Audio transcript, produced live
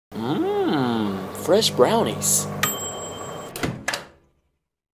Fresh Brownies.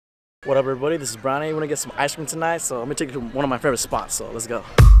 What up, everybody? This is Brownie. We're gonna get some ice cream tonight, so let me take you to one of my favorite spots, so let's go.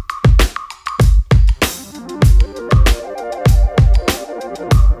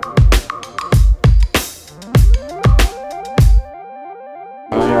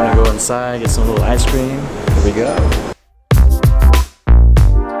 Alright, we're gonna go inside, get some little ice cream. Here we go.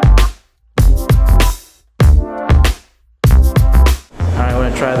 Alright, we're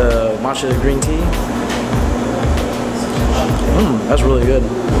gonna try the matcha green tea. That's really good.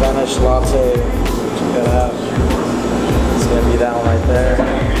 Spanish latte, check that out. It's gonna be that one right there.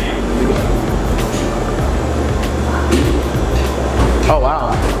 Oh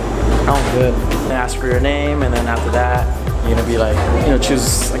wow, that one's good. Then ask for your name, and then after that, you're gonna be like,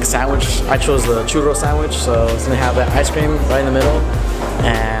 choose like a sandwich. I chose the churro sandwich, so it's gonna have that ice cream right in the middle,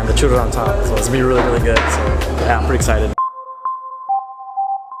 and the churro on top. So it's gonna be really, really good. So yeah, I'm pretty excited.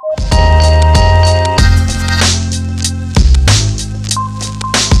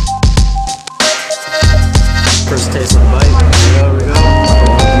 First taste of the bite. Here we go.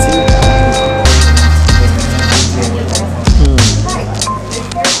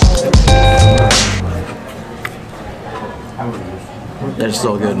 That's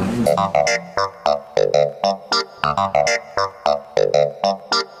so good.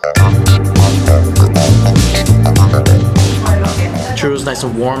 Churro's nice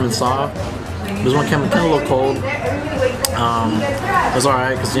and warm and soft. This one came a little cold. It was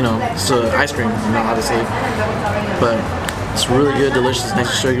alright because it's ice cream, obviously, but it's really good, delicious, nice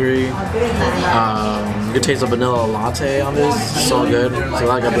and sugary. Good taste of vanilla latte on this, so good.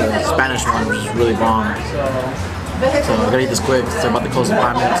 So I got the Spanish one, which is really bomb. So I gotta eat this quick. It's about to close in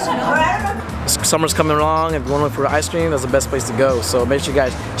 5 minutes. Summer's coming along. If you want to look for ice cream, that's the best place to go. So make sure you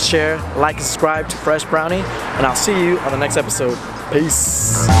guys share, like, and subscribe to Fresh Brownie, and I'll see you on the next episode.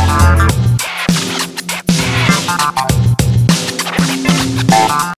 Peace.